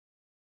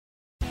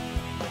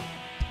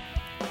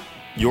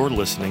You're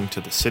listening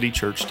to the City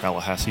Church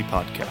Tallahassee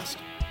podcast.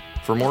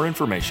 For more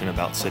information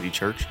about City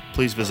Church,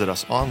 please visit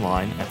us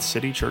online at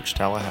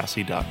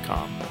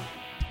citychurchtallahassee.com.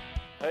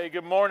 Hey,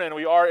 good morning.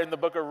 We are in the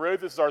book of Ruth.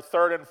 This is our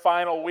third and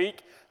final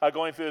week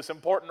going through this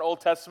important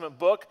Old Testament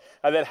book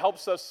that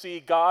helps us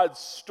see God's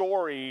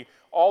story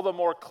all the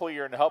more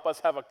clear and to help us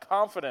have a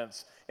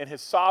confidence in His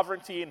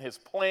sovereignty, in His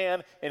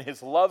plan, in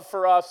His love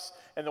for us,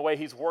 and the way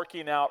He's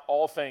working out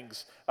all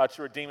things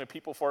to redeem a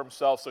people for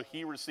Himself so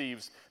He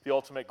receives the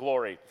ultimate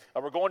glory.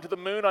 We're going to the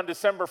moon on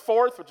December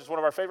 4th, which is one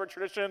of our favorite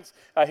traditions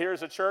here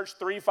as a church,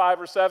 3,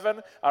 5, or 7.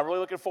 I'm really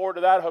looking forward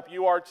to that. I hope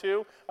you are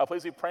too.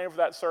 Please be praying for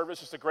that service.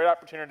 Just a great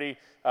opportunity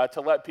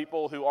to let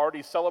people who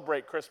already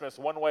celebrate Christmas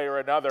one way or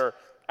another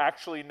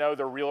actually know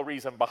the real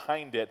reason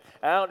behind it.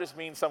 And I don't just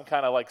mean some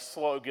kind of like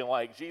slogan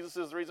like Jesus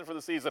is the reason for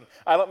the season.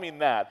 I don't mean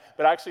that,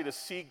 but actually to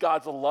see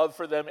God's love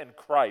for them in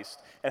Christ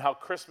and how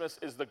Christmas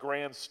is the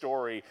grand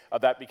story of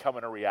that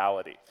becoming a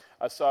reality.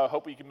 So I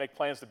hope we can make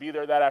plans to be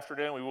there that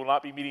afternoon. We will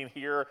not be meeting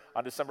here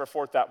on December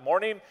 4th that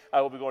morning.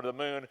 I will be going to the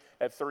moon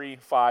at 3,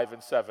 5,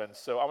 and 7.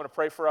 So I'm going to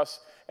pray for us,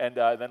 and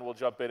then we'll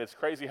jump in. It's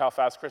crazy how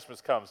fast Christmas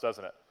comes,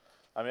 doesn't it?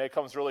 I mean, it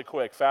comes really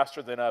quick,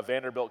 faster than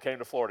Vanderbilt came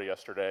to Florida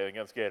yesterday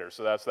against Gators.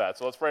 So that's that.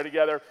 So let's pray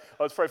together.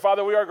 Let's pray.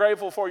 Father, we are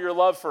grateful for your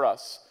love for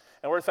us,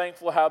 and we're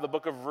thankful how the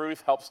book of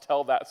Ruth helps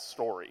tell that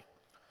story.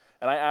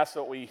 And I ask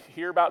that what we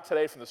hear about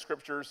today from the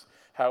scriptures,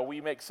 how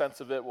we make sense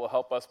of it, will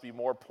help us be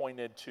more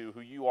pointed to who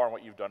you are and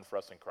what you've done for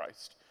us in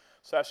Christ.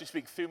 So I ask you to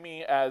speak through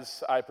me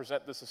as I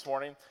present this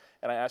morning.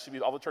 And I ask you to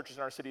be all the churches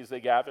in our city as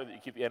they gather, that you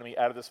keep the enemy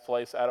out of this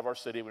place, out of our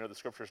city. We know the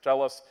scriptures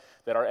tell us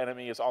that our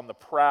enemy is on the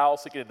prowl,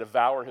 seeking to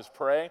devour his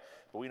prey.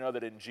 But we know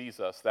that in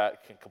Jesus,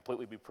 that can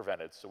completely be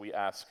prevented. So we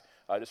ask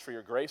just for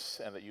your grace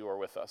and that you are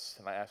with us.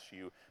 And I ask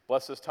you,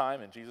 bless this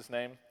time in Jesus'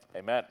 name,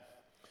 amen.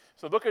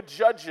 So the book of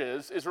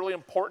Judges is really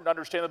important to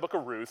understand the book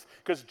of Ruth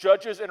because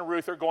Judges and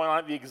Ruth are going on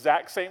at the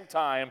exact same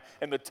time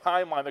in the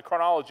timeline, the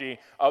chronology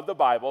of the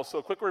Bible. So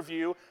a quick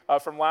review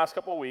from last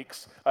couple of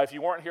weeks. If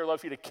you weren't here, I'd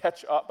love for you to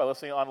catch up by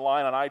listening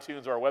online on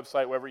iTunes or our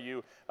website, wherever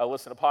you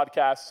listen to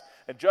podcasts.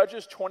 In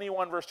Judges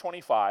 21, verse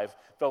 25,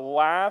 the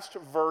last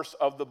verse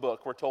of the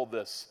book, we're told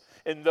this.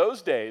 In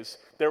those days,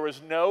 there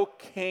was no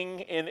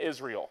king in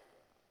Israel.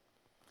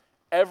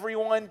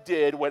 Everyone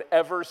did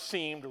whatever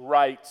seemed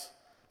right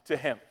to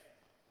him.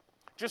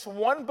 Just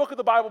one book of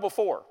the Bible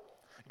before,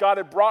 God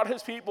had brought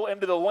his people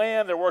into the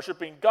land. They're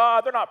worshiping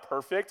God. They're not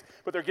perfect,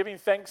 but they're giving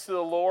thanks to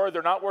the Lord.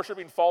 They're not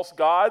worshiping false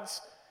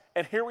gods.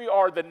 And here we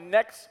are the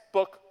next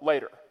book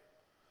later.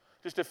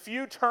 Just a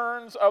few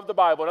turns of the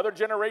Bible. Another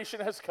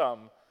generation has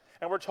come,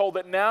 and we're told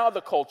that now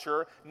the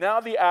culture, now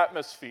the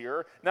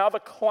atmosphere, now the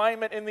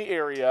climate in the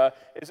area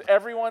is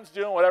everyone's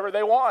doing whatever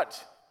they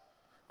want.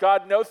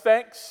 God, no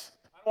thanks.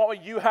 I want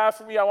what you have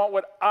for me. I want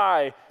what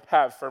I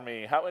have for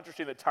me. How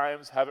interesting that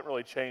times haven't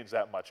really changed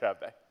that much, have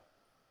they?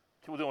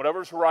 People doing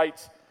whatever's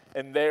right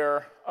in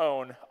their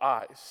own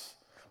eyes.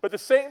 But at the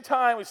same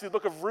time, we see the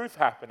book of Ruth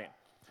happening.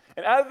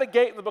 And out of the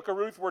gate in the book of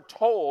Ruth, we're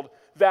told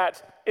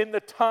that in the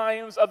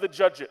times of the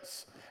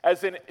judges,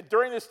 as in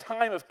during this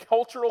time of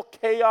cultural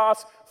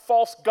chaos,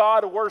 false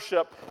god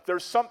worship,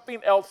 there's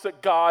something else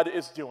that God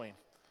is doing.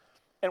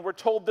 And we're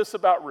told this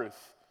about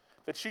Ruth,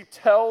 that she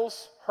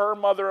tells her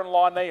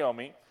mother-in-law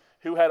Naomi,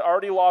 who had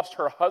already lost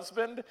her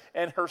husband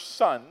and her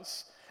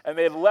sons, and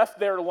they had left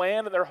their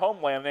land and their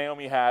homeland,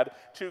 Naomi had,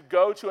 to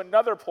go to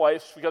another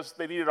place because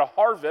they needed a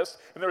harvest,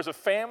 and there was a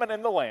famine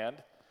in the land.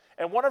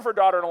 And one of her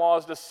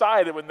daughter-in-laws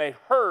decided when they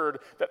heard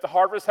that the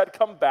harvest had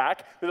come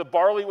back, that the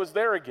barley was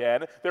there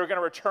again, they were going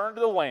to return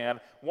to the land.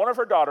 One of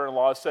her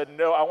daughter-in-laws said,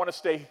 no, I want to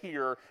stay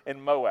here in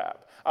Moab.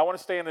 I want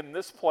to stand in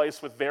this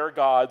place with their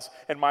gods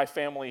and my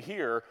family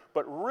here.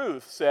 But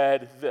Ruth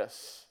said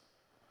this,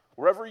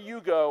 wherever you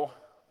go,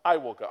 I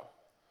will go.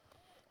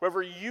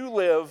 Wherever you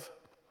live,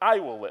 I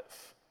will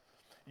live.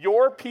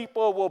 Your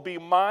people will be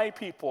my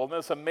people, in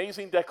this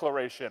amazing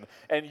declaration,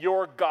 and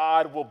your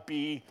God will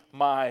be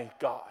my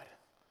God.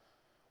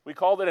 We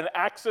called it an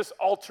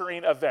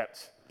axis-altering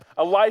event,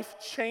 a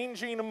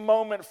life-changing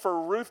moment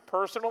for Ruth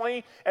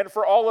personally and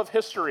for all of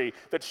history,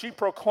 that she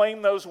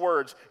proclaimed those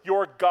words,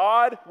 your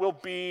God will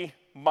be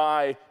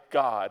my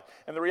God.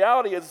 And the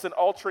reality is it's an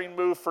altering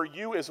move for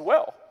you as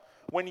well.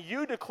 When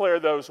you declare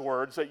those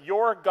words, that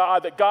your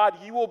God, that God,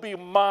 you will be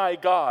my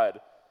God,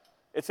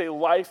 it's a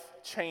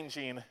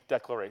life-changing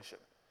declaration.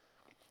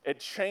 It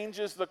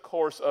changes the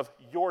course of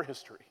your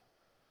history.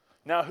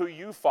 Now who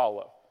you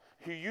follow,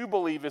 who you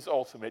believe is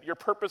ultimate, your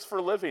purpose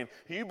for living,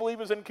 who you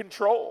believe is in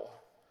control,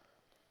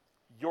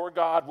 your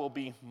God will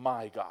be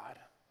my God.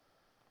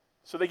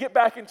 So they get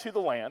back into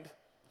the land,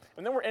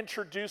 and then we're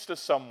introduced to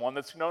someone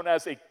that's known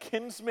as a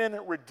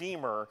kinsman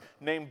redeemer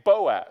named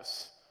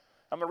Boaz.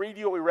 I'm going to read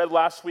you what we read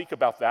last week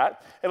about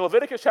that. In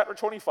Leviticus chapter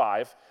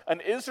 25,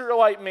 an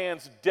Israelite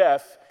man's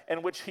death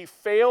in which he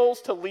fails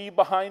to leave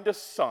behind a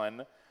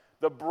son,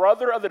 the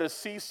brother of the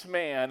deceased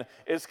man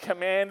is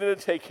commanded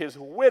to take his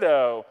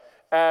widow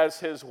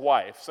as his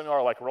wife. Some of you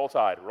are like, roll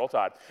tide, roll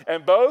tide.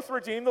 And both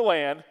redeem the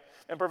land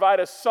and provide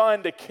a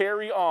son to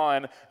carry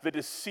on the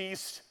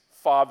deceased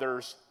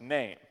father's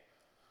name.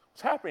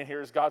 What's happening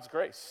here is God's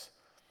grace.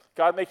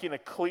 God making a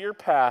clear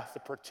path to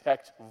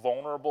protect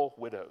vulnerable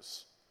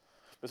widows.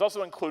 This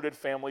also included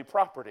family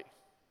property.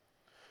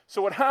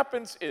 So what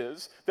happens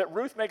is that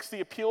Ruth makes the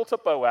appeal to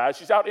Boaz.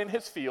 She's out in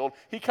his field.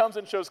 He comes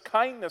and shows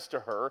kindness to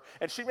her,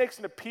 and she makes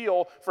an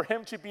appeal for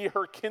him to be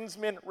her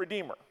kinsman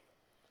redeemer.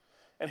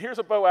 And here's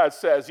what Boaz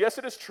says. Yes,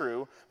 it is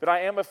true that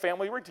I am a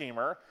family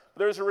redeemer, but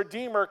there's a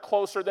redeemer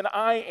closer than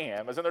I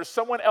am, as in there's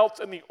someone else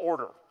in the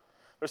order.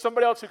 There's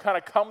somebody else who kind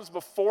of comes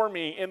before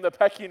me in the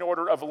pecking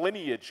order of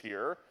lineage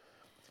here.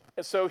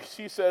 And so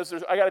she says,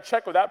 I got to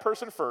check with that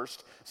person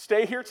first.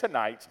 Stay here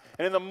tonight,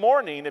 and in the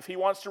morning, if he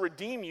wants to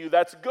redeem you,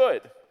 that's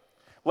good.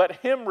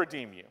 Let him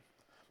redeem you.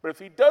 But if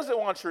he doesn't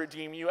want to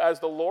redeem you, as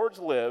the Lord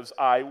lives,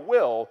 I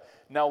will.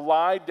 Now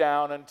lie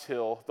down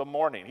until the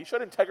morning. He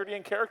showed integrity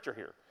and character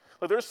here.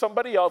 Like, there's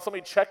somebody else. Let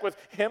me check with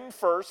him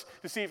first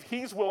to see if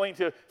he's willing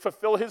to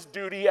fulfill his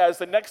duty as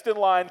the next in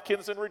line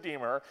kinsman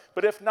redeemer.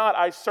 But if not,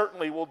 I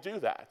certainly will do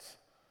that.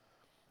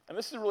 And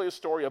this is really a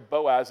story of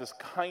Boaz's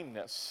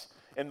kindness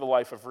in the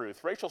life of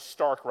Ruth. Rachel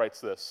Stark writes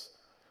this.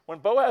 When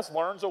Boaz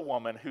learns a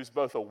woman who's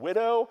both a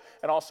widow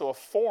and also a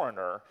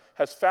foreigner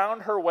has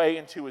found her way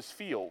into his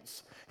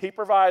fields, he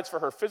provides for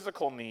her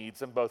physical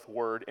needs in both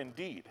word and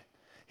deed.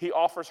 He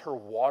offers her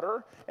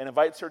water and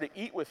invites her to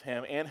eat with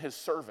him and his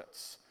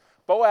servants.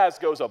 Boaz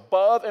goes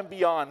above and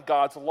beyond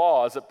God's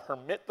laws that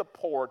permit the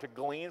poor to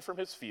glean from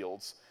his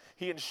fields.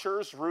 He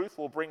ensures Ruth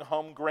will bring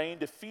home grain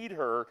to feed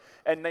her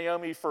and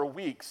Naomi for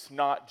weeks,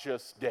 not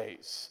just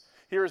days.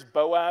 Here is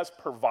Boaz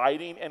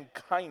providing and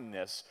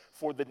kindness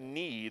for the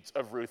needs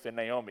of Ruth and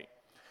Naomi.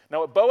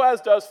 Now, what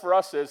Boaz does for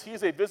us is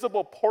he's a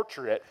visible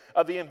portrait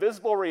of the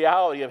invisible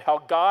reality of how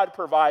God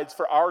provides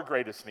for our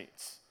greatest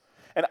needs.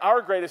 And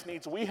our greatest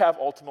needs we have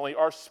ultimately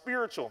are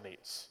spiritual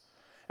needs.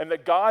 And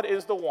that God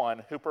is the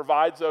one who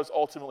provides those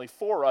ultimately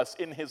for us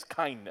in his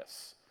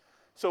kindness.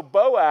 So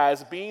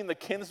Boaz, being the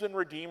kinsman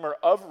redeemer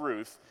of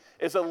Ruth,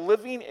 is a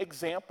living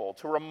example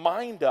to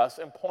remind us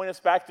and point us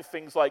back to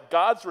things like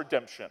God's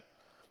redemption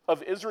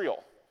of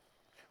Israel,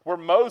 where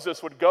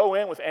Moses would go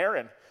in with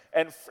Aaron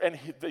and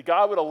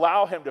God would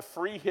allow him to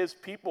free his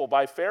people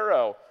by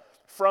Pharaoh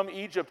from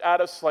Egypt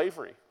out of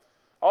slavery.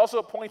 Also,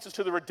 it points us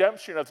to the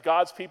redemption of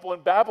God's people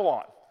in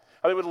Babylon.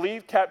 How they would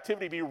leave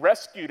captivity, be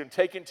rescued, and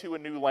taken to a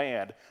new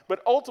land.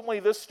 But ultimately,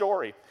 this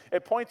story,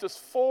 it points us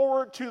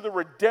forward to the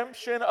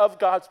redemption of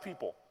God's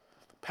people,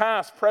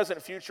 past,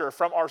 present, future,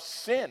 from our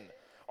sin,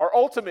 our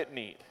ultimate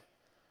need,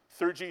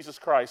 through Jesus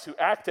Christ, who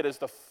acted as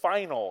the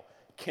final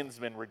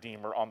kinsman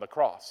redeemer on the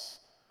cross.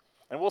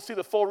 And we'll see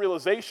the full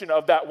realization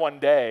of that one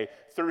day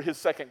through his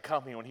second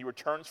coming when he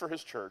returns for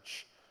his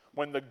church,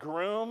 when the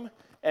groom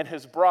and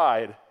his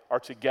bride are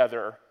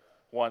together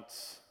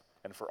once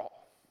and for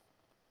all.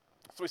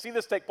 So we see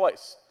this take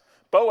place.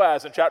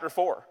 Boaz in chapter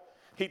 4,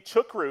 he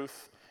took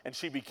Ruth and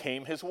she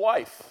became his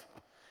wife.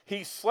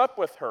 He slept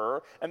with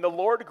her and the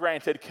Lord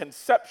granted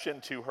conception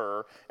to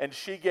her and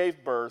she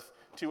gave birth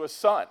to a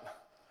son.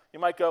 You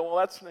might go, well,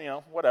 that's,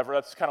 whatever.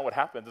 That's kind of what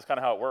happens. That's kind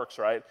of how it works,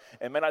 right?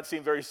 It may not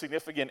seem very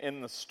significant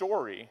in the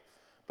story,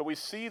 but we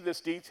see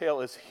this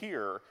detail is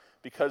here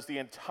because the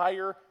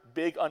entire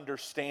big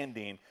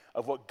understanding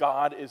of what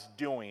God is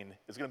doing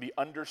is going to be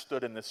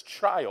understood in this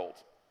child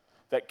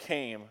that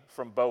came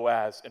from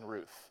Boaz and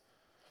Ruth.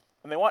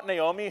 And they want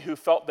Naomi, who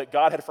felt that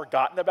God had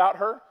forgotten about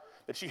her,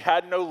 that she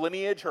had no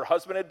lineage, her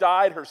husband had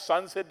died, her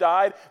sons had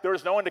died, there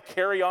was no one to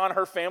carry on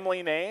her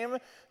family name,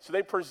 so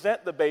they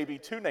present the baby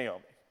to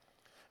Naomi.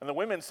 And the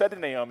women said to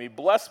Naomi,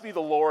 "Blessed be the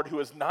Lord who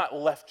has not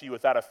left you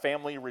without a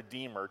family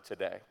redeemer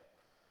today.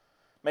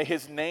 May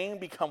his name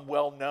become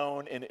well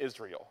known in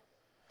Israel.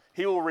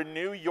 He will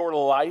renew your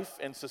life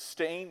and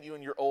sustain you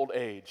in your old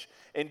age.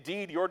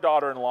 Indeed, your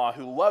daughter-in-law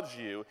who loves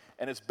you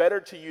and is better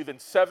to you than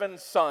 7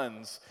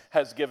 sons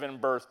has given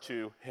birth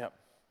to him."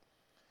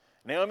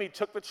 Naomi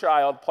took the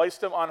child,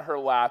 placed him on her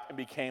lap, and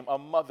became a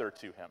mother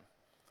to him.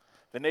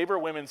 The neighbor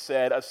women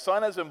said, "A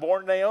son has been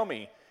born to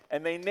Naomi,"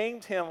 and they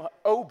named him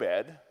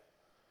Obed.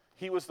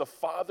 He was the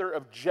father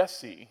of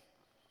Jesse,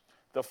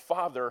 the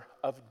father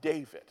of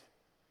David.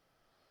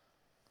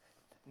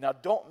 Now,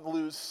 don't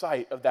lose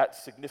sight of that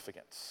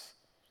significance.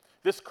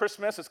 This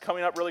Christmas is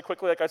coming up really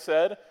quickly, like I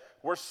said.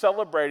 We're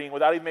celebrating,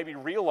 without even maybe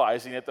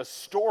realizing it, the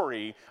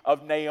story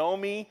of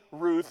Naomi,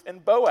 Ruth,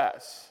 and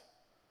Boaz,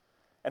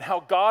 and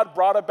how God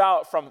brought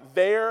about from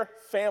their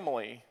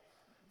family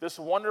this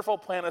wonderful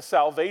plan of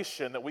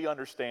salvation that we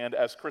understand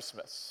as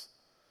Christmas.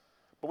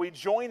 But we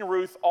join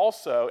Ruth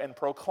also in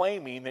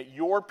proclaiming that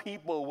your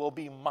people will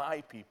be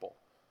my people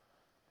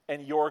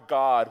and your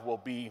God will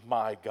be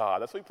my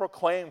God. That's what we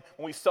proclaim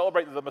when we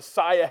celebrate that the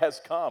Messiah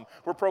has come.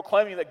 We're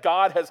proclaiming that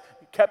God has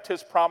kept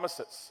his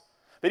promises,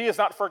 that he has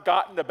not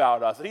forgotten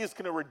about us, that he is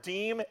going to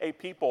redeem a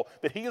people,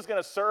 that he is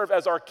going to serve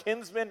as our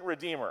kinsman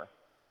redeemer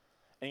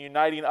and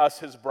uniting us,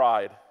 his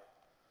bride,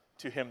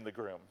 to him, the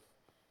groom.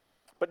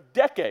 But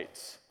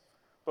decades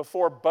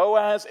before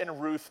Boaz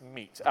and Ruth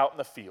meet out in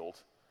the field,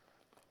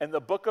 in the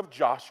book of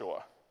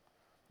Joshua,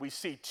 we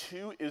see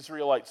 2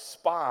 Israelite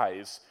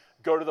spies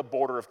go to the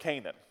border of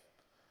Canaan.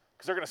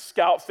 because they're going to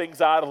scout things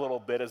out a little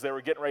bit as they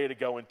were getting ready to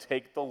go and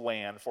take the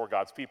land for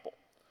God's people.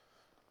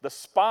 The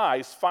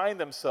spies find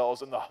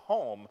themselves in the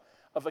home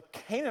of a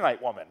Canaanite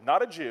woman,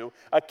 not a Jew,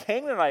 a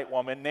Canaanite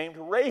woman named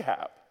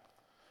Rahab,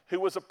 who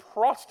was a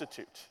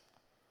prostitute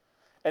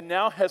and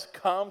now has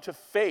come to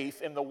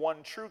faith in the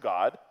one true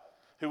God,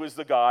 who is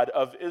the God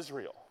of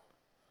Israel.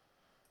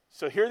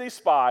 So here are these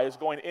spies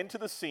going into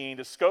the scene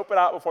to scope it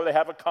out before they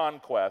have a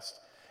conquest,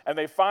 and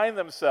they find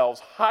themselves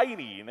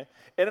hiding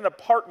in an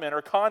apartment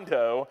or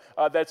condo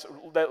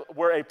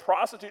where a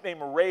prostitute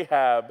named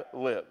Rahab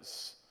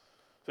lives.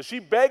 So she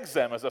begs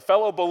them as a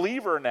fellow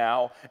believer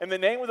now in the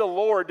name of the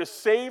Lord to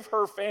save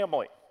her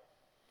family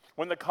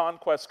when the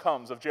conquest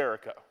comes of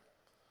Jericho.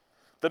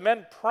 The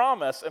men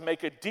promise and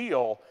make a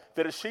deal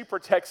that if she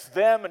protects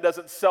them and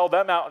doesn't sell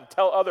them out and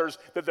tell others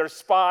that they're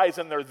spies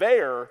and they're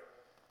there,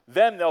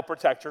 then they'll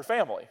protect her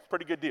family.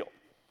 Pretty good deal.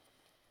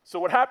 So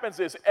what happens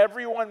is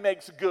everyone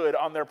makes good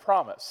on their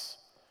promise.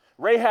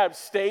 Rahab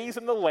stays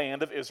in the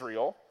land of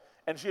Israel,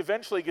 and she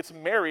eventually gets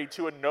married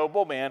to a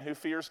noble man who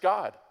fears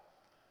God.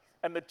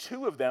 And the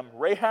two of them,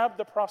 Rahab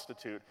the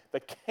prostitute,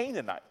 the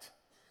Canaanite,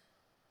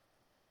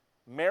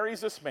 marries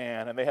this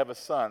man, and they have a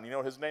son. You know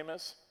what his name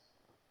is?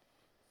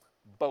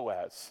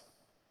 Boaz.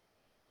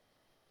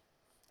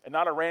 And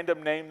not a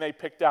random name they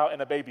picked out in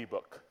a baby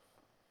book,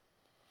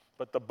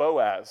 but the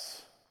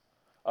Boaz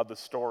of the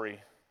story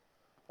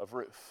of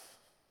Ruth.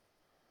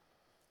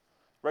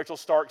 Rachel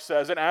Stark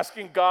says, in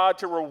asking God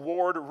to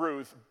reward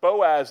Ruth,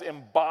 Boaz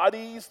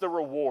embodies the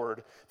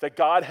reward that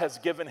God has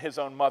given his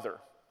own mother.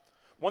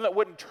 One that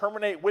wouldn't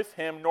terminate with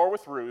him nor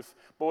with Ruth,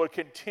 but would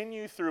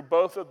continue through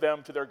both of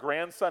them to their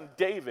grandson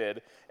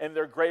David and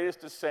their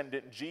greatest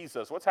descendant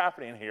Jesus. What's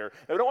happening here?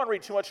 Now, we don't want to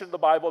read too much into the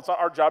Bible. It's not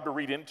our job to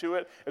read into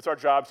it. It's our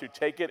job to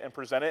take it and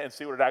present it and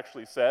see what it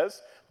actually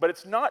says. But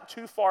it's not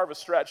too far of a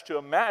stretch to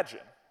imagine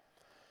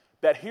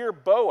that here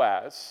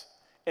Boaz,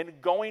 in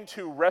going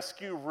to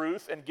rescue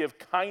Ruth and give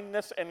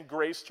kindness and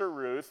grace to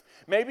Ruth,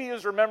 maybe he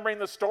is remembering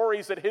the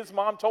stories that his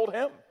mom told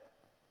him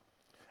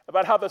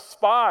about how the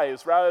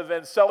spies, rather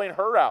than selling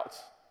her out,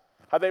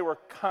 how they were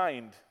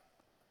kind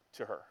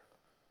to her.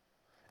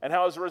 And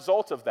how as a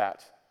result of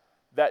that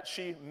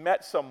she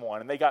met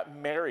someone and they got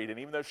married, and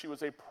even though she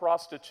was a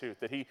prostitute,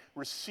 that he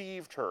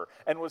received her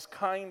and was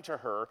kind to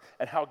her,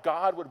 and how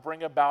God would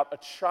bring about a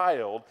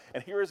child.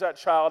 And here is that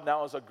child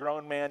now as a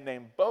grown man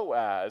named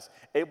Boaz,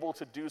 able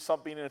to do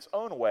something in its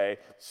own way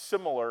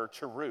similar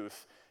to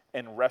Ruth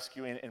in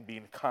rescuing and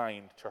being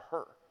kind to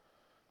her.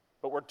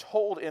 But we're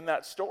told in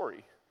that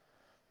story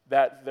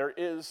that there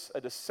is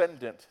a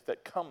descendant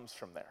that comes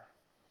from there.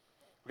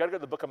 We've got to go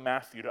to the book of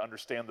Matthew to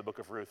understand the book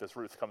of Ruth as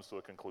Ruth comes to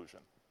a conclusion.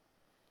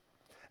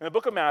 In the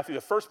book of Matthew,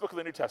 the first book of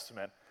the New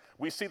Testament,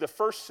 we see the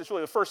first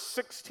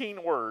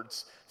 16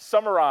 words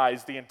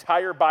summarize the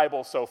entire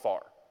Bible so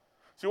far.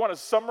 So you want a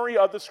summary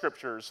of the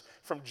scriptures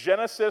from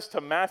Genesis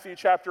to Matthew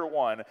chapter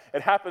 1.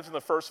 It happens in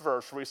the first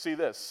verse where we see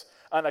this: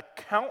 an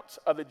account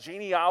of the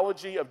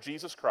genealogy of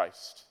Jesus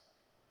Christ,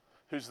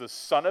 who's the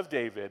son of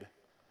David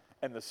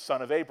and the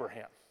son of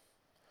Abraham.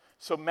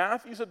 So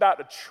Matthew's about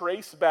to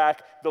trace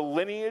back the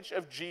lineage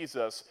of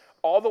Jesus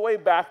all the way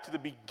back to the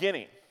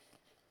beginning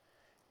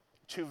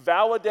to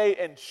validate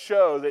and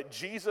show that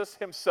Jesus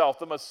himself,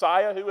 the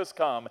Messiah who has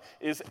come,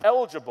 is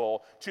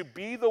eligible to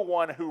be the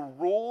one who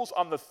rules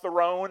on the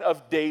throne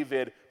of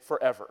David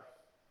forever.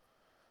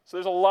 So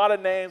there's a lot of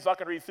names, I'm not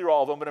going to read through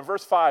all of them, but in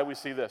verse 5 we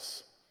see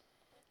this.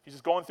 He's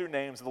just going through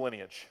names of the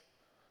lineage.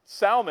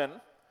 Salmon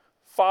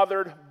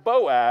fathered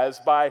Boaz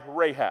by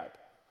Rahab.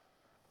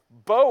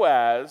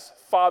 Boaz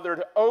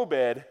fathered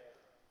Obed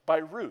by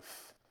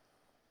Ruth.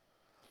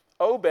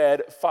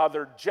 Obed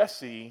fathered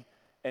Jesse,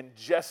 and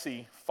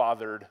Jesse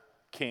fathered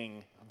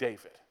King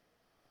David.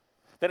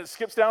 Then it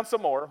skips down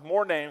some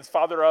more names,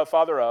 father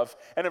of.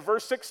 And in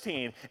verse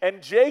 16,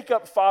 and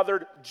Jacob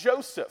fathered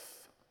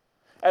Joseph,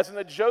 as in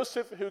the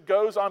Joseph who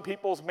goes on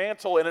people's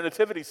mantle in a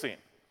nativity scene,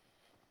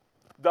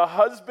 the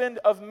husband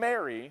of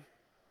Mary,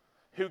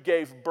 who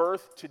gave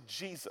birth to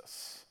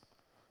Jesus,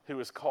 who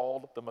is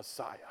called the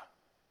Messiah.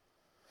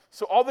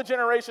 So all the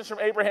generations from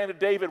Abraham to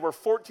David were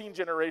 14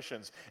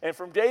 generations. And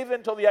from David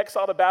until the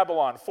exile to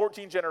Babylon,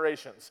 14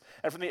 generations.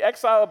 And from the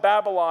exile of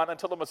Babylon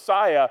until the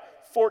Messiah,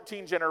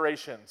 14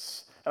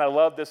 generations. And I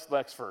love this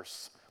next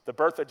verse. The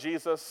birth of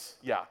Jesus,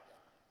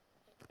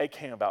 it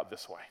came about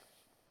this way.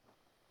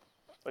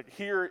 Like,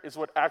 here is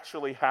what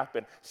actually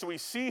happened. So we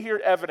see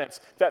here evidence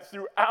that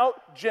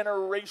throughout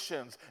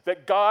generations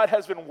that God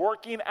has been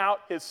working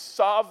out his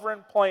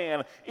sovereign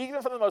plan, even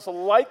from the most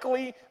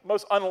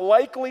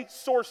unlikely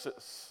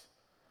sources,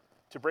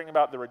 to bring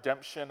about the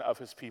redemption of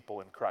his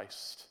people in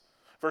Christ.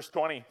 Verse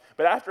 20,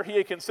 but after he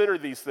had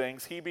considered these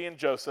things, he being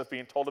Joseph,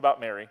 being told about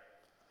Mary,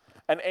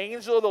 an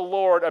angel of the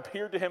Lord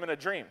appeared to him in a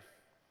dream,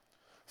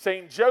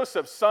 saying,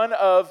 Joseph, son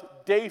of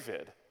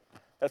David.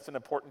 That's an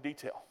important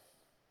detail.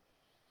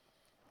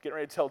 Getting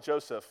ready to tell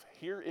Joseph,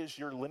 here is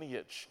your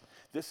lineage.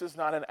 This is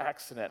not an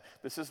accident.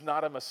 This is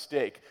not a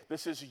mistake.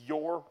 This is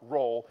your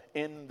role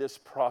in this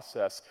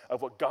process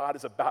of what God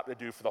is about to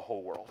do for the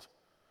whole world.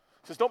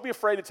 He says, don't be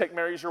afraid to take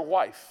Mary as your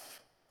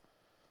wife.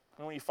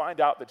 And when you find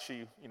out that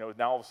she,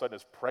 now all of a sudden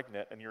is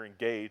pregnant and you're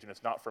engaged and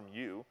it's not from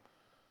you,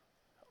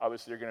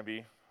 obviously you're going to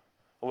be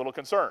a little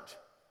concerned.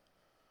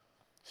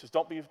 He says,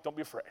 don't be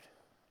afraid.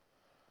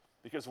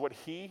 Because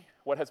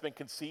what has been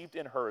conceived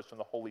in her is from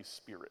the Holy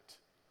Spirit.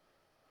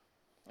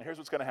 And here's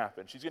what's going to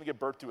happen. She's going to give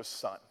birth to a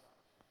son.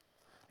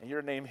 And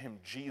you're going to name him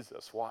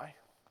Jesus. Why?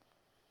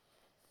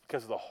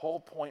 Because the whole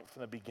point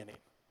from the beginning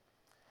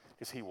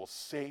is he will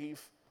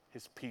save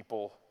his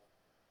people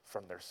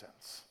from their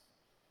sins.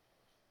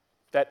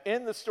 That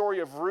in the story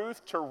of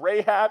Ruth to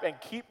Rahab and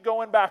keep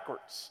going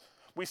backwards,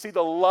 we see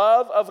the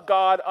love of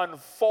God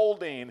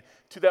unfolding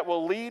that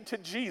will lead to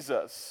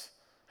Jesus,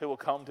 who will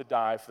come to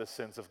die for the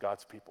sins of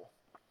God's people.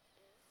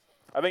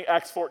 I think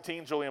Acts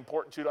 14 is really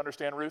important to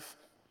understand Ruth.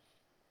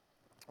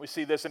 We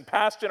see this in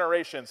past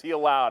generations. He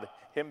allowed,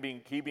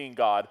 he being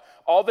God,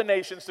 all the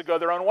nations to go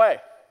their own way.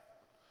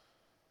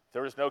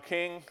 There was no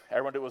king.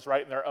 Everyone did what was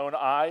right in their own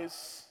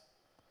eyes.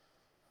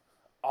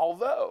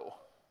 Although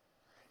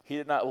he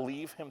did not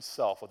leave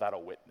himself without a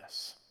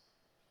witness.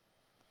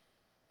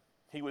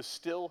 He was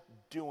still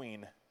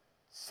doing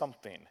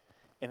something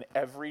in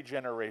every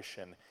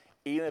generation,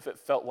 even if it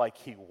felt like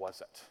he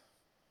wasn't.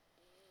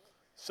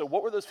 So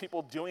what were those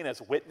people doing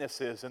as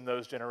witnesses in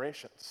those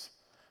generations?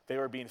 They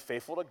were being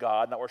faithful to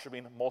God, not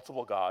worshiping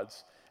multiple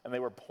gods, and they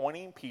were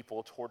pointing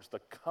people towards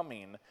the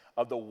coming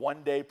of the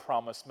one-day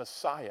promised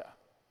Messiah.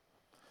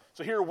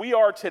 So here we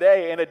are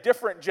today in a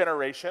different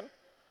generation.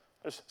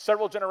 There's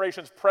several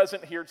generations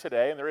present here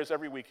today, and there is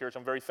every week here, which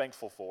I'm very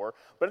thankful for.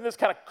 But in this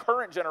kind of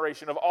current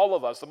generation of all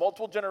of us, the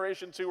multiple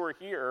generations who are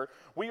here,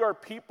 we are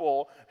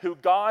people who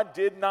God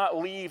did not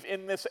leave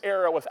in this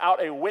era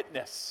without a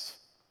witness.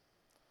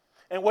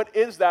 And what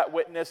is that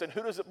witness, and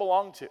who does it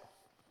belong to?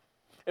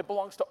 It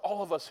belongs to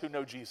all of us who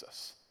know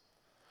Jesus.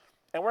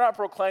 And we're not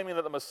proclaiming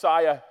that the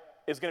Messiah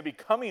is going to be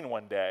coming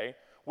one day.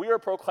 We are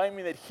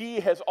proclaiming that he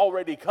has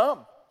already come,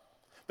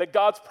 that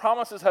God's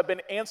promises have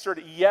been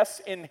answered yes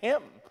in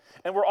him.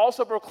 And we're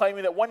also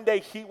proclaiming that one day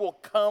he will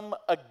come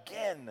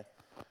again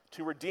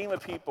to redeem a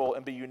people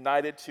and be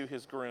united to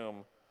his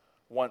groom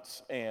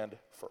once and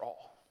for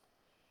all.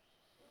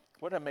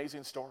 What an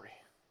amazing story.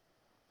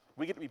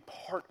 We get to be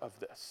part of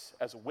this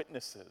as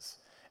witnesses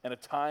in a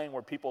time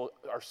where people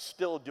are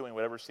still doing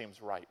whatever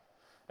seems right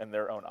in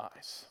their own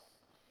eyes.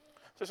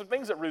 There's some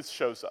things that Ruth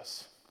shows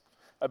us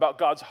about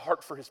God's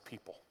heart for his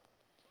people.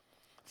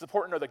 It's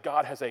important to know that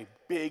God has a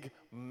big,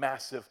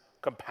 massive,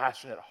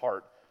 compassionate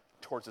heart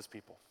towards his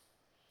people.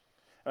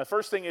 And the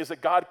first thing is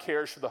that God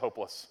cares for the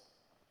hopeless.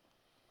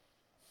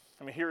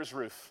 I mean, here's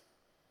Ruth.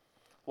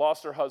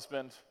 Lost her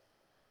husband.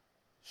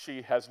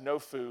 She has no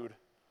food.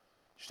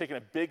 She's taking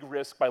a big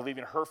risk by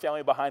leaving her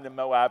family behind in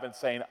Moab and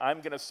saying, I'm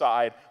going to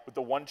side with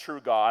the one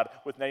true God,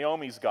 with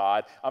Naomi's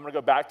God. I'm going to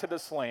go back to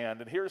this land.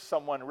 And here's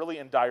someone really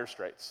in dire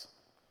straits.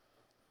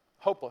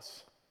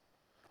 Hopeless.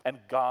 And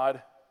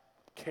God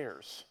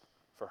cares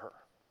for her.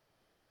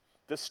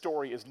 This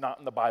story is not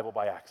in the Bible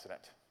by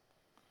accident.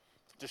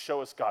 To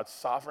show us God's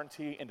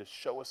sovereignty and to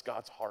show us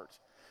God's heart,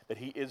 that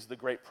he is the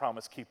great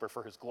promise keeper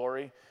for his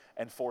glory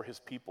and for his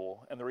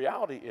people. And the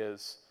reality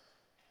is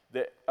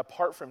that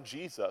apart from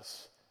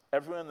Jesus,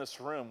 everyone in this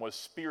room was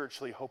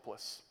spiritually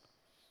hopeless.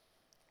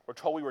 We're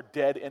told we were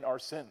dead in our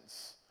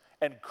sins.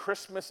 And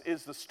Christmas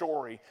is the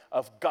story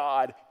of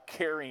God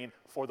caring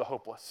for the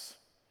hopeless.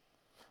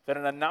 That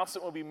an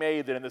announcement will be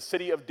made that in the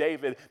city of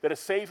David, that a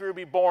Savior would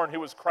be born who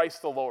was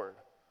Christ the Lord.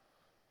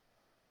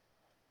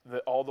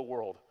 That all the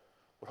world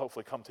would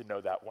hopefully come to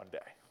know that one day.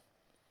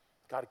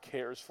 God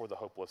cares for the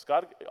hopeless.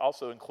 God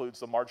also includes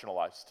the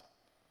marginalized.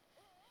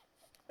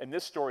 In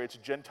this story, it's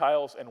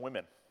Gentiles and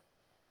women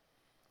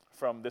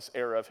from this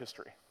era of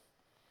history.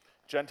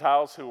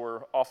 Gentiles who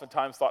were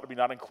oftentimes thought to be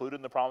not included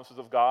in the promises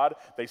of God.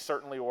 They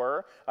certainly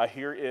were.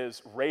 Here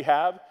is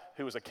Rahab,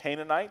 who was a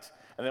Canaanite.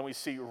 And then we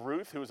see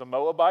Ruth, who was a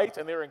Moabite.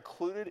 And they're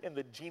included in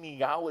the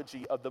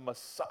genealogy of the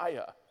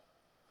Messiah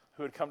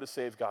who had come to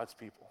save God's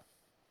people.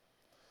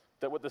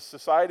 That what the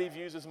society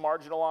views as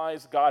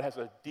marginalized, God has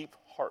a deep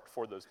heart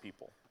for those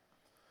people.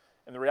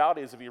 And the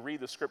reality is, if you read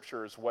the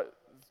scriptures, what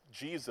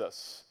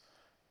Jesus,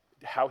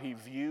 how he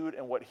viewed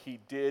and what he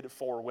did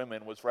for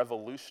women was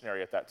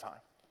revolutionary at that time.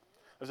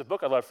 There's a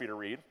book I'd love for you to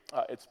read.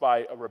 It's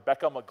by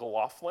Rebecca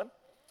McLaughlin,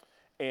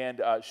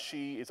 and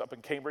she is up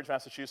in Cambridge,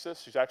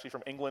 Massachusetts. She's actually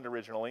from England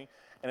originally,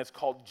 and it's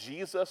called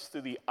Jesus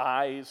Through the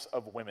Eyes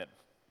of Women.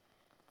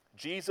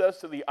 Jesus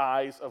Through the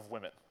Eyes of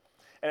Women.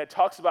 And it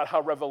talks about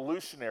how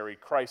revolutionary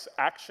Christ's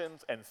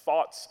actions and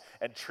thoughts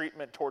and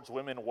treatment towards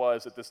women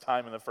was at this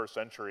time in the first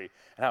century,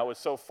 and how it was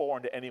so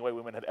foreign to any way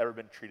women had ever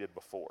been treated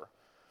before.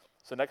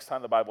 So next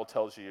time the Bible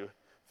tells you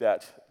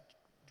that,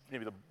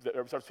 maybe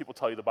sometimes people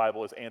tell you the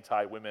Bible is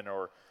anti-women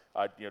or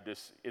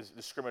is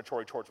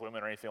discriminatory towards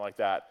women or anything like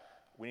that,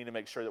 we need to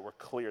make sure that we're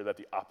clear that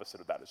the opposite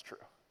of that is true.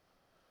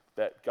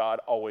 That God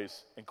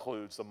always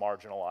includes the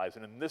marginalized.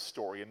 And in this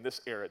story, in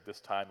this era, at this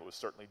time, it was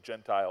certainly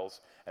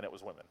Gentiles and it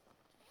was women.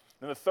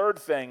 And the third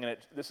thing, and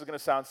this is going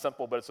to sound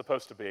simple, but it's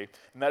supposed to be,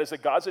 and that is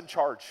that God's in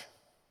charge.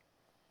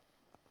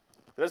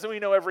 It doesn't mean we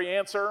know every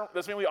answer. It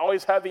doesn't mean we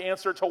always have the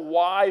answer to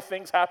why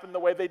things happen the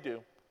way they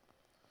do.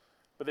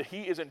 But that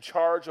he is in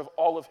charge of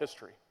all of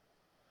history.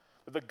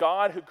 That the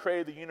God who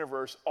created the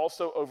universe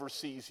also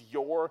oversees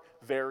your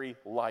very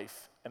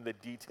life and the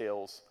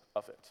details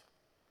of it.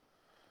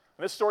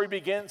 And this story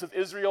begins with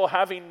Israel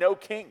having no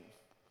king.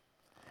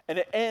 And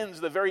it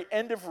ends, the very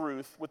end of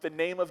Ruth, with the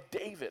name of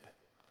David,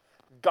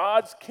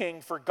 God's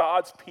king for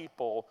God's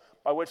people,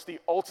 by which the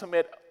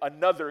ultimate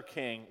another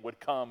king would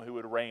come who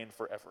would reign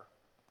forever.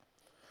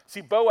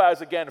 See,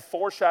 Boaz, again,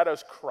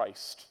 foreshadows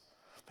Christ,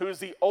 who is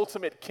the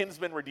ultimate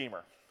kinsman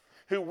redeemer,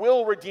 who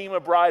will redeem a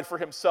bride for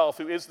himself,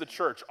 who is the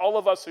church, all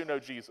of us who know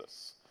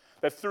Jesus,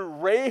 that through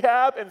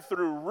Rahab and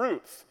through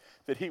Ruth,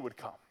 that he would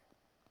come.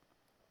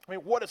 I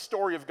mean, what a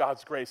story of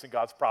God's grace and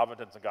God's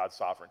providence and God's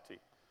sovereignty.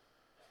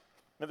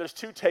 Now, there's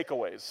two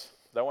takeaways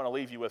that I want to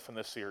leave you with from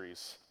this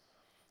series.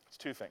 It's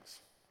two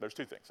things. There's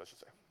two things, I should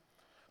say.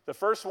 The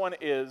first one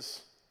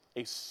is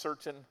a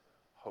certain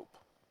hope.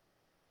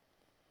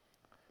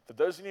 That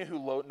those of you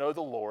who know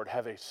the Lord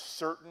have a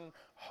certain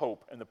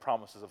hope in the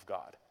promises of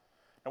God.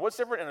 And what's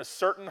different in a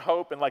certain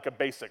hope and like a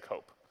basic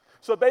hope?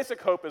 So a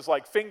basic hope is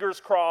like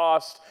fingers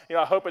crossed,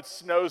 I hope it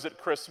snows at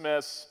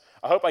Christmas.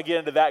 I hope I get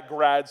into that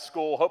grad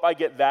school. Hope I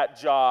get that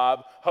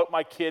job. Hope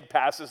my kid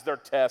passes their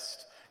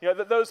test.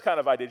 Those kind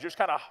of ideas. You're just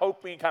kind of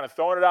hoping, kind of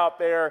throwing it out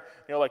there.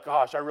 Like,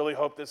 gosh, I really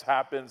hope this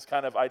happens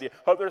kind of idea.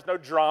 Hope there's no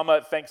drama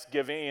at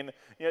Thanksgiving.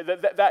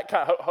 That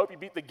kind of hope you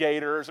beat the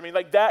Gators. I mean,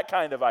 like that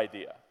kind of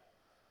idea.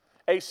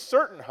 A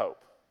certain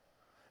hope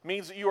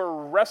means that you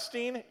are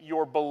resting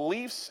your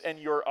beliefs and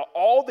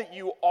all that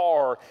you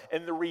are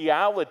in the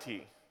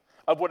reality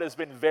of what has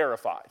been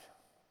verified.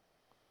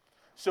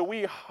 So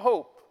we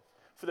hope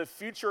for the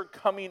future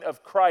coming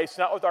of Christ,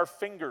 not with our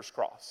fingers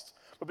crossed,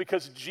 but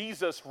because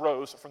Jesus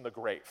rose from the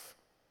grave.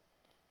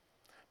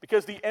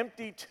 Because the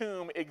empty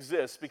tomb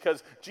exists,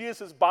 because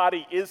Jesus'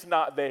 body is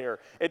not there,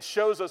 it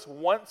shows us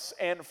once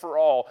and for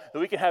all that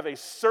we can have a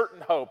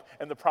certain hope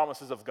in the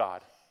promises of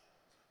God.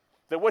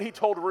 That what he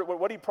told,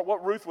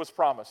 what Ruth was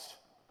promised,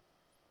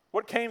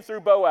 what came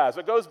through Boaz,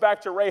 what goes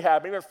back to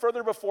Rahab, and even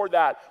further before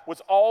that,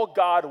 was all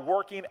God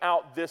working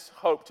out this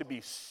hope to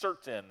be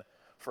certain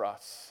for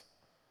us.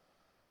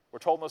 We're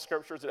told in the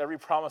scriptures that every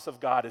promise of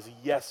God is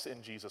yes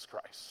in Jesus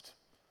Christ.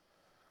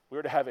 We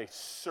are to have a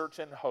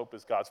certain hope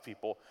as God's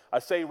people. I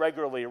say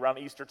regularly around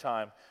Easter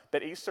time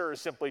that Easter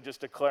is simply just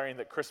declaring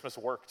that Christmas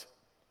worked.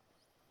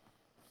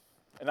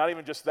 And not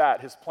even just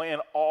that, his plan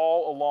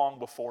all along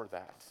before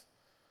that.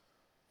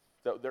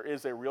 That there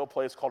is a real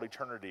place called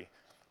eternity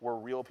where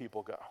real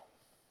people go.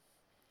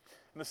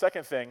 And the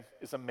second thing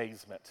is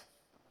amazement.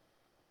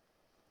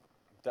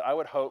 That I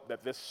would hope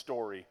that this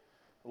story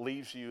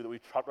leaves you, that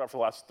we've talked about for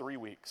the last 3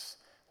 weeks,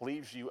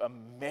 leaves you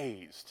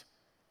amazed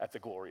at the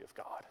glory of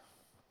God.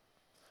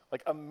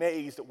 Like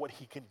amazed at what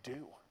he can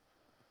do.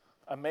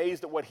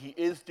 Amazed at what he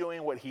is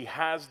doing, what he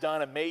has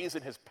done. Amazed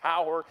in his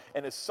power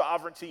and his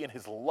sovereignty and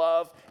his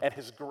love and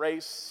his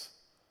grace.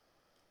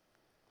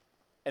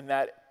 And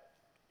that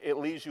it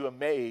leaves you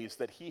amazed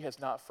that he has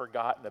not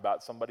forgotten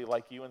about somebody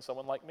like you and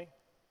someone like me.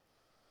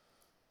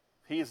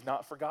 He has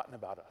not forgotten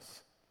about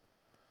us.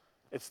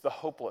 It's the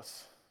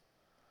hopeless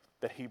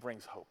that he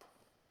brings hope.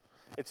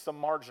 It's the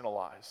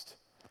marginalized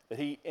that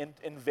he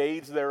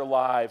invades their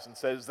lives and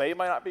says, they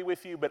might not be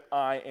with you, but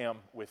I am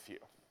with you.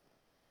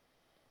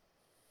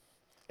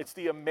 It's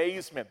the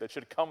amazement that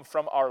should come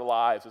from our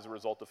lives as a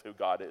result of who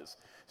God is.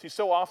 See,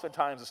 so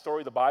oftentimes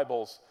the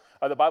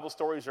Bible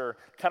stories are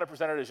kind of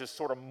presented as just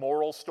sort of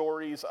moral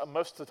stories.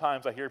 Most of the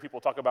times I hear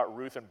people talk about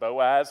Ruth and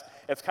Boaz.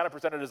 It's kind of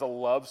presented as a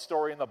love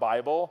story in the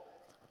Bible.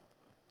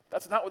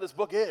 That's not what this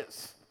book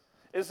is.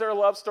 Is there a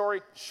love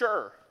story?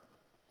 Sure.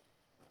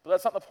 But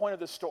that's not the point of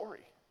this story.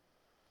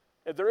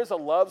 If there is a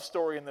love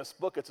story in this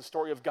book, it's a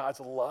story of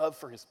God's love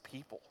for his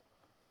people.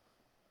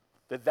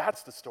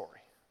 That's the story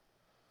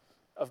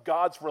of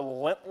God's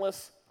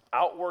relentless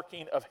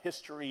outworking of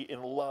history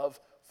in love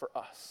for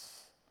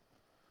us.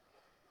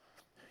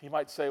 You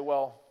might say,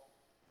 well,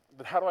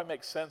 but how do I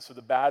make sense of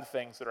the bad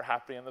things that are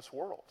happening in this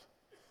world?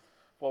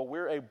 Well,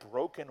 we're a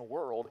broken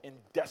world in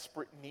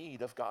desperate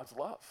need of God's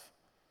love.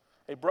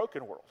 A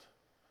broken world.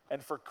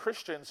 And for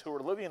Christians who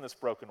are living in this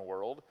broken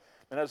world,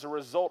 and as a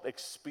result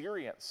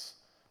experience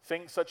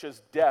things such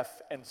as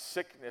death and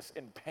sickness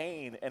and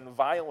pain and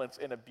violence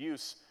and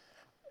abuse,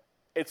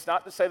 it's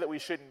not to say that we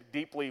shouldn't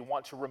deeply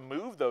want to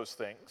remove those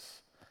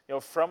things,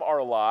 from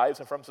our lives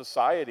and from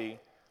society,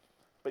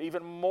 but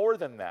even more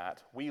than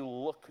that, we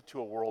look to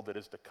a world that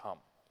is to come.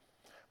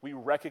 We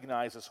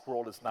recognize this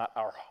world is not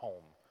our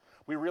home.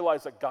 We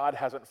realize that God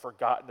hasn't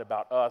forgotten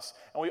about us,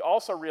 and we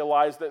also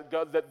realize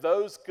that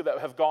those that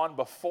have gone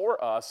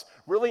before us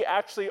really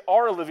actually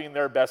are living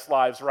their best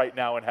lives right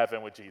now in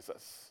heaven with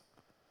Jesus.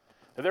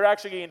 That they're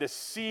actually getting to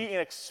see and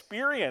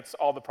experience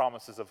all the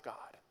promises of God.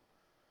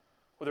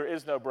 Where there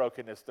is no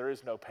brokenness, there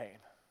is no pain,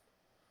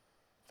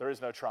 there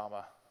is no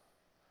trauma.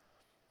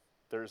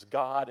 There's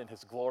God in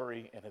his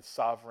glory and his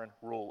sovereign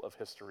rule of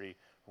history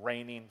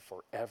reigning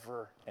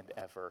forever and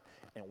ever,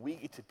 and we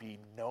get to be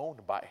known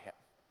by him.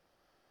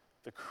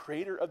 the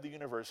creator of the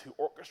universe who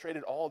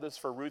orchestrated all of this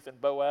for Ruth and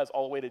Boaz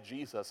all the way to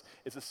Jesus,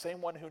 is the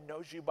same one who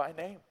knows you by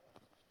name.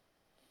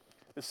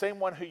 The same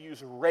one who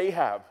used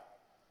Rahab,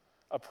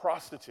 a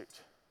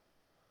prostitute,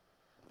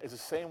 is the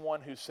same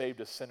one who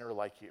saved a sinner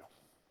like you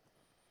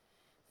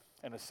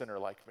and a sinner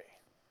like me.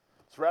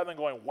 So rather than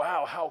going,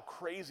 wow, how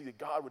crazy that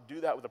God would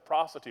do that with a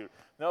prostitute,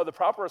 no, the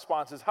proper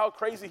response is how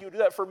crazy he would do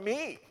that for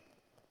me,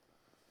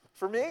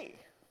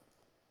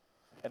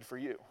 and for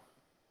you.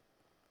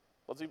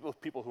 Let's be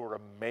people who are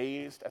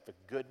amazed at the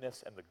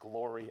goodness and the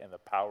glory and the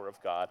power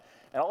of God.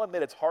 And I'll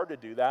admit it's hard to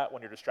do that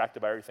when you're distracted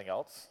by everything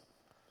else.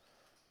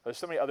 There's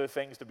so many other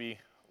things to be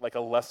like a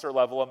lesser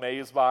level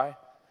amazed by,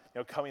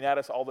 coming at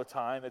us all the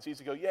time. It's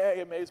easy to go,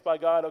 yay, amazed by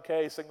God,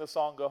 okay, sing the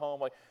song, go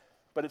home.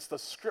 But it's the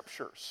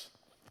scriptures.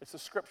 It's the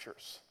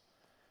scriptures.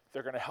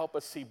 They're going to help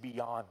us see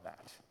beyond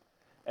that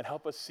and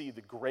help us see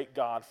the great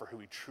God for who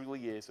he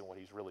truly is and what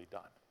he's really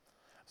done.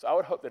 So I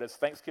would hope that as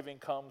Thanksgiving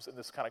comes in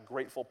this kind of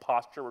grateful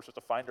posture we're supposed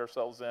to find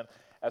ourselves in,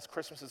 as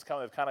Christmas is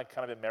coming, they've kind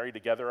of been married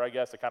together, I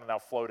guess. They kind of now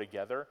flow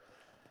together,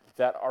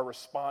 that our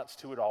response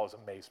to it all is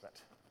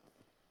amazement.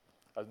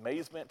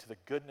 Amazement to the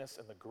goodness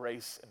and the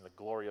grace and the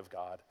glory of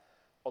God,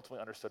 ultimately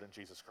understood in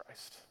Jesus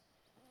Christ.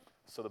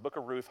 So the book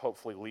of Ruth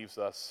hopefully leaves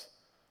us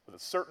with a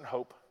certain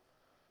hope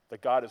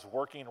that God is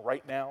working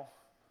right now,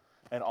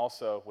 and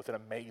also with an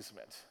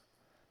amazement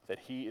that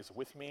he is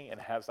with me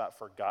and has not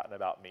forgotten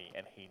about me,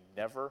 and he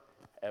never,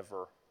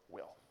 ever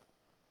will.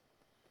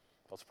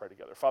 Let's pray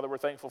together. Father, we're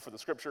thankful for the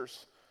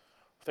scriptures.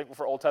 We're thankful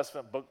for Old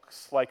Testament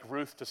books like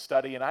Ruth to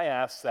study, and I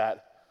ask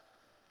that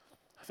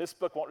this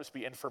book won't just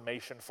be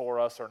information for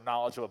us or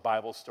knowledge of a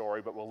Bible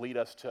story, but will lead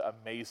us to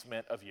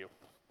amazement of you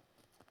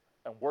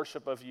and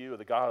worship of you,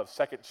 the God of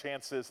second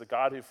chances, the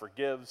God who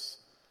forgives,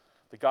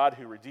 the God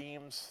who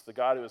redeems, the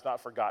God who has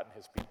not forgotten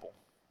his people.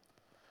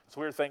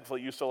 So we're thankful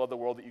that you so loved the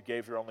world that you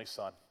gave your only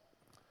son.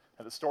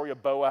 And the story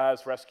of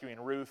Boaz rescuing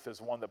Ruth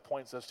is one that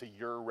points us to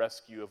your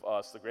rescue of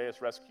us, the greatest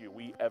rescue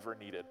we ever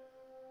needed.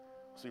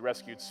 To be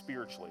rescued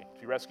spiritually, to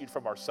be rescued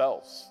from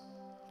ourselves,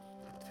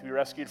 to be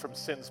rescued from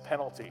sin's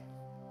penalty.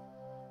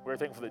 We're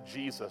thankful that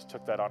Jesus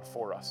took that on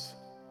for us,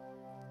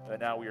 and that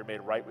now we are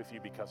made right with you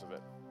because of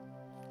it.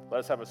 Let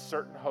us have a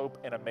certain hope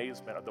and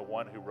amazement of the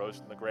one who rose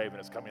from the grave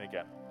and is coming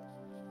again.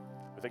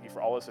 We thank you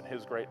for all this in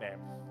his great name.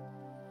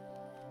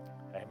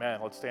 Amen.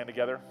 Let's stand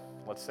together.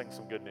 Let's sing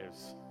some good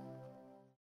news.